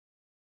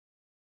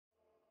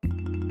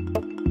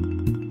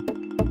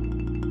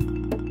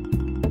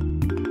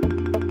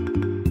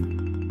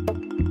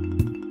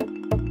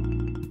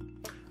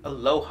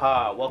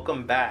Aloha,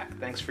 welcome back.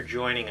 Thanks for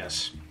joining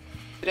us.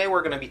 Today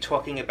we're going to be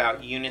talking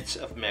about units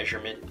of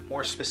measurement,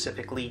 more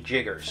specifically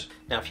jiggers.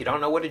 Now if you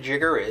don't know what a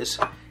jigger is,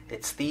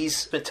 it's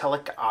these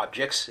metallic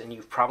objects, and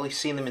you've probably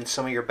seen them in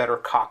some of your better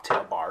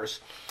cocktail bars.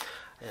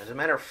 And as a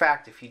matter of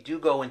fact, if you do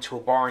go into a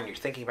bar and you're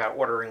thinking about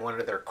ordering one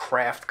of their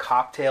craft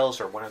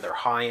cocktails or one of their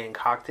high-end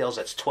cocktails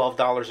that's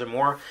 $12 or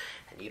more,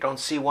 and you don't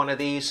see one of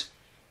these,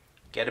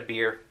 get a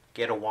beer,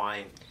 get a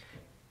wine,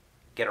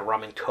 get a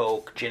rum and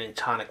coke, gin and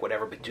tonic,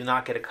 whatever, but do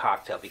not get a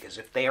cocktail, because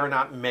if they are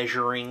not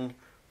measuring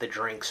the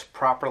drinks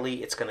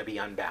properly, it's going to be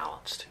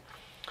unbalanced.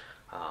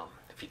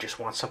 If you just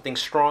want something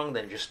strong,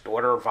 then just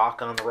order a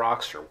vodka on the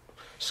rocks or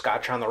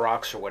scotch on the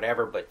rocks or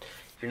whatever, but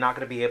you're not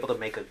going to be able to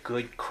make a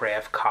good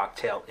craft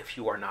cocktail if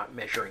you are not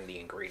measuring the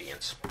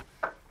ingredients.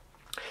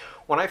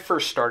 When I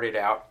first started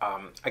out,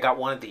 I got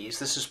one of these.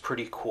 This is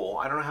pretty cool.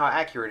 I don't know how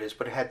accurate it is,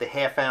 but it had the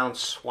half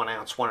ounce, 1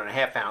 ounce,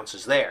 1.5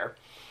 ounces there.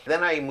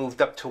 Then I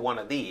moved up to one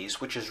of these,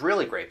 which is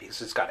really great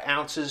because it's got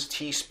ounces,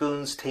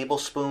 teaspoons,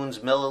 tablespoons,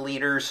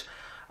 milliliters.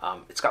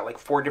 It's got like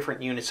 4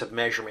 different units of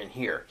measurement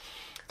here.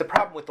 The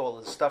problem with all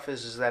this stuff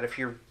is that if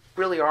you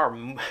really are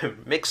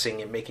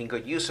mixing and making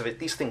good use of it,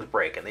 these things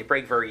break, and they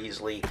break very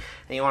easily,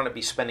 and you want to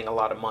be spending a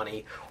lot of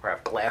money or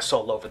have glass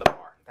all over the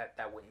bar.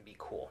 That wouldn't be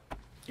cool.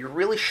 You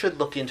really should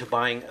look into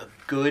buying a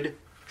good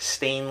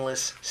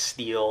stainless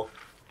steel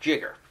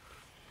jigger.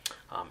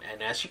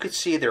 And as you can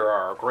see, there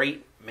are a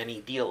great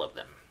many deal of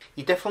them.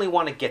 You definitely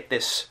want to get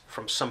this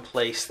from some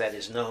place that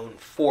is known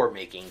for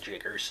making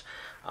jiggers.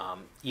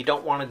 You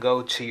don't want to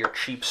go to your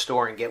cheap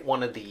store and get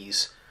one of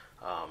these.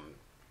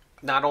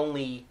 Not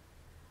only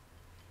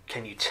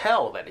can you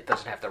tell that it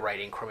doesn't have the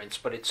right increments,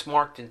 but it's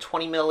marked in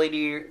 20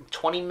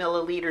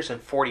 milliliters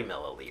and 40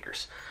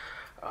 milliliters.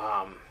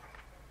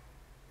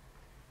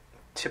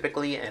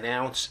 Typically an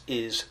ounce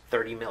is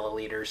 30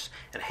 milliliters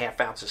and a half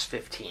ounce is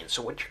 15.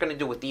 So what you're going to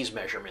do with these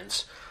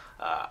measurements,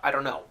 I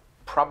don't know,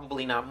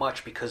 probably not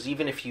much, because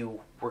even if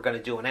you were going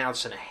to do 1.5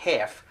 ounces,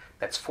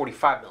 that's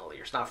 45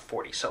 milliliters, not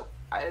 40. So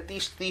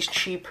these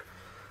cheap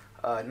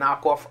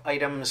knockoff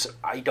items,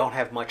 I don't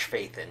have much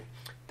faith in.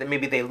 Then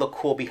maybe they look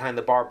cool behind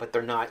the bar, but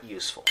they're not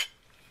useful.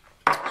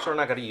 So we're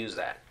not going to use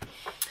that.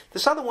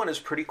 This other one is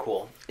pretty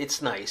cool.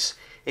 It's nice.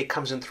 It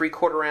comes in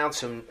 3/4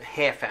 ounce and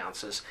half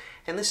ounces,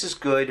 and this is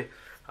good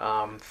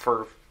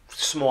for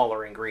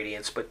smaller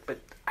ingredients. But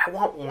I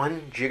want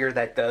one jigger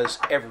that does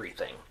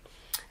everything,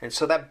 and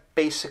so that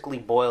basically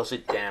boils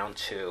it down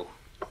to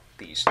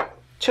these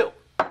two.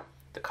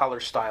 The color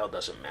style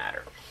doesn't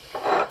matter.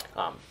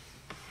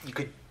 You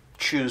could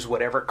choose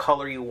whatever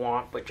color you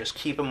want, but just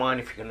keep in mind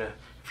if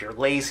you're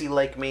lazy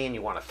like me and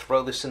you want to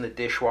throw this in the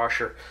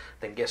dishwasher,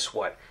 then guess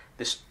what?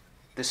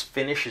 This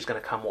finish is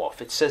going to come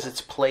off. It says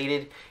it's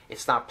plated.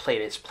 It's not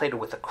plated. It's plated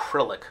with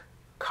acrylic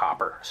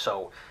copper.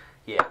 So,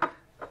 yeah,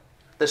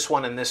 this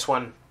one and this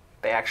one,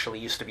 they actually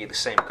used to be the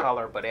same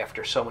color, but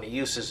after so many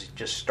uses, it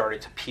just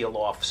started to peel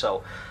off.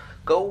 So,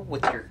 go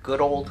with your good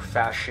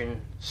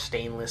old-fashioned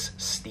stainless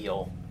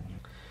steel.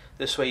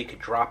 This way you could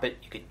drop it,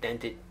 you could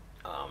dent it,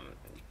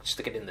 you could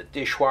stick it in the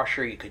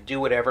dishwasher, you could do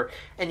whatever,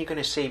 and you're going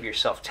to save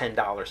yourself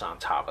 $10 on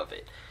top of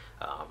it.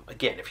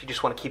 Again, if you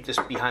just want to keep this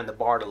behind the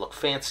bar to look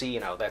fancy,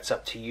 that's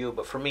up to you.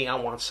 But for me, I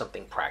want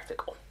something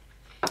practical.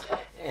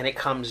 And it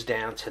comes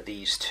down to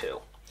these two.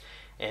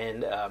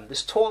 And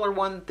this taller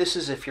one, this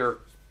is if you're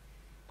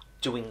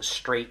doing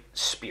straight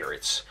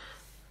spirits.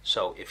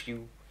 So if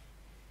you're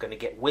going to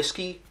get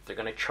whiskey, they're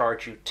going to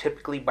charge you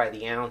typically by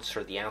the ounce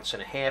or the 1.5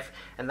 ounces,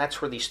 and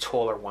that's where these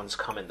taller ones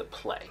come into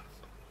play.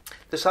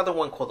 This other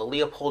one called the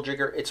Leopold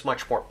jigger, it's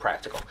much more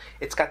practical.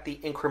 It's got the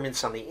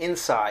increments on the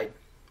inside,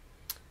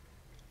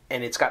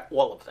 and it's got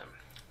all of them.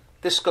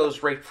 This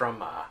goes right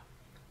from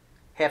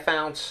half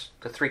ounce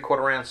to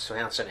 3/4 ounce to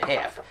 1.5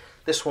 ounces.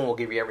 This one will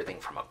give you everything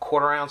from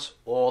 1/4 ounce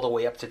all the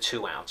way up to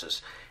 2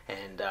 ounces.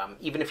 And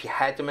even if you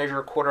had to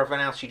measure 1/4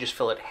 ounce, you just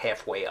fill it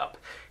halfway up.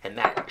 And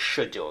that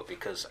should do it,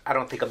 because I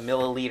don't think a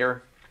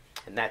milliliter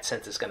in that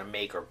sense is going to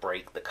make or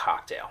break the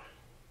cocktail.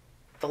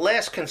 The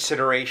last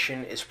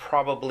consideration is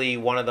probably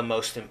one of the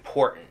most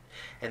important,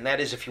 and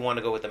that is if you want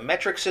to go with the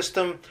metric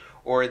system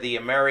or the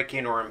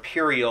American or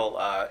imperial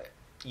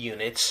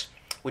units,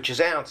 which is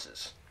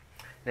ounces.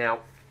 Now,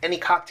 any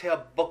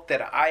cocktail book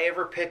that I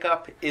ever pick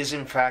up is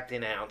in fact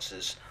in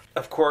ounces.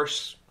 Of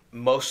course,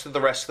 most of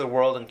the rest of the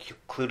world,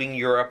 including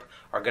Europe,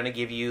 are going to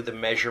give you the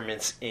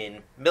measurements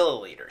in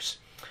milliliters.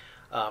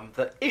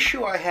 The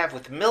issue I have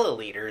with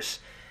milliliters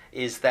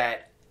is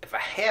that if a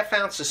half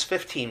ounce is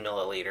 15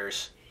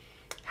 milliliters,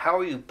 how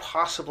are you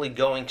possibly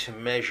going to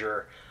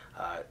measure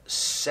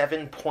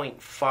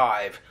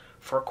 7.5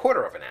 for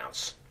 1/4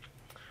 ounce?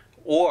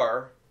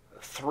 Or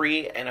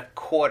 3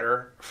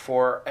 1/4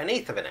 for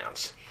 1/8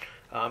 ounce.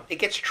 It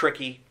gets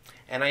tricky,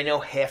 and I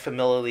know half a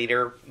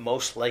milliliter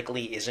most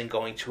likely isn't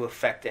going to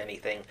affect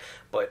anything,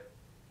 but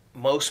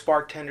most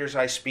bartenders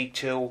I speak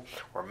to,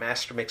 or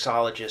master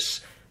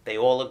mixologists, they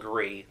all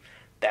agree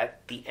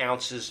that the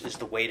ounces is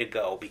the way to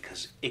go,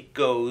 because it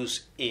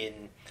goes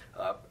in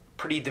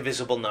pretty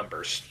divisible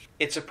numbers.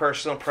 It's a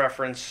personal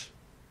preference.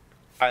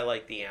 I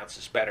like the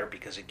ounces better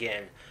because,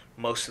 again,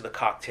 most of the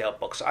cocktail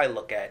books I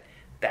look at,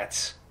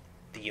 that's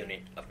the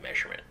unit of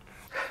measurement.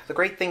 The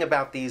great thing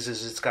about these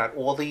is it's got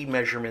all the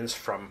measurements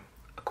from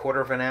a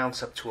quarter of an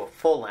ounce up to a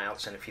full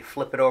ounce, and if you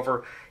flip it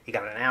over, you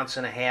got an ounce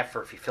and a half,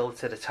 or if you fill it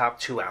to the top,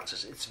 2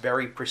 ounces. It's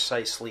very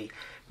precisely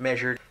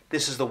measured.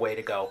 This is the way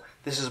to go.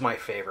 This is my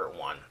favorite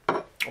one,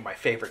 or my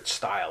favorite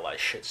style, I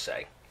should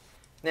say.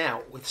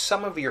 Now, with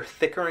some of your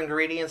thicker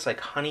ingredients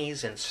like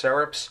honeys and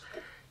syrups,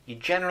 you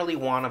generally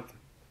want to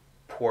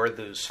pour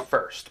those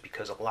first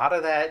because a lot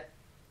of that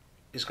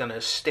is going to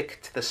stick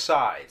to the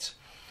sides.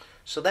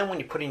 So then when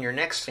you put in your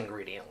next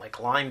ingredient, like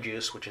lime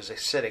juice, which is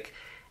acidic,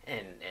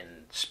 and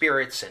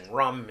spirits and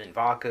rum and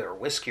vodka or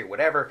whiskey or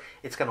whatever,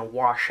 it's going to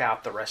wash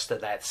out the rest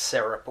of that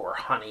syrup or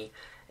honey,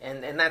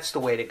 and that's the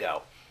way to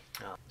go.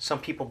 Some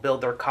people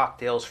build their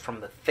cocktails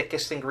from the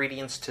thickest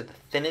ingredients to the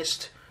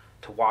thinnest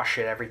to wash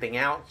everything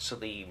out so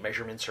the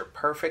measurements are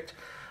perfect.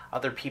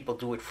 Other people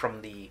do it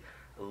from the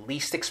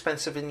least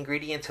expensive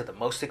ingredient to the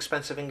most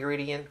expensive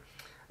ingredient.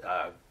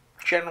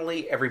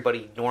 Generally,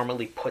 everybody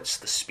normally puts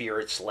the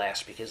spirits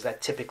last because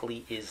that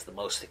typically is the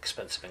most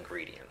expensive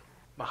ingredient.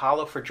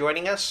 Mahalo for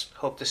joining us.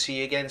 Hope to see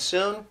you again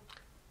soon.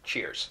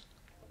 Cheers.